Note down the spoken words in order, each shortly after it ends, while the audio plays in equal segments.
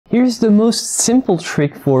Here's the most simple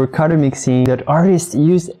trick for color mixing that artists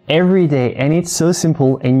use every day, and it's so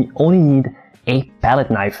simple and you only need a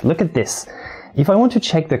palette knife. Look at this. If I want to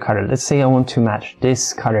check the color, let's say I want to match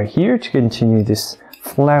this color here to continue this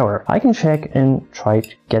flower, I can check and try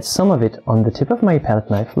to get some of it on the tip of my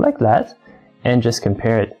palette knife like that and just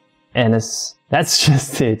compare it. And that's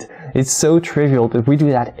just it. It's so trivial, but we do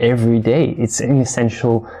that every day. It's an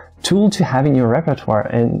essential tool to have in your repertoire.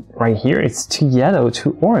 And right here it's too yellow,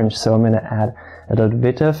 too orange, so I'm going to add a little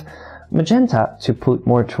bit of magenta to put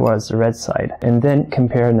more towards the red side, and then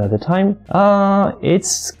compare another time.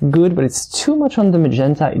 It's good, but it's too much on the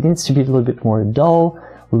magenta. It needs to be a little bit more dull,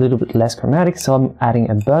 a little bit less chromatic, so I'm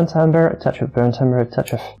adding a burnt umber, a touch of burnt umber, a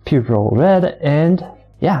touch of purple red, and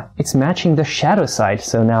yeah, it's matching the shadow side.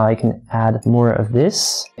 So now I can add more of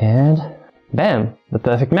this, and bam, the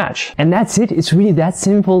perfect match. And that's it. It's really that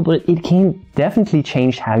simple, but it can definitely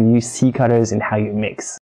change how you see colors and how you mix.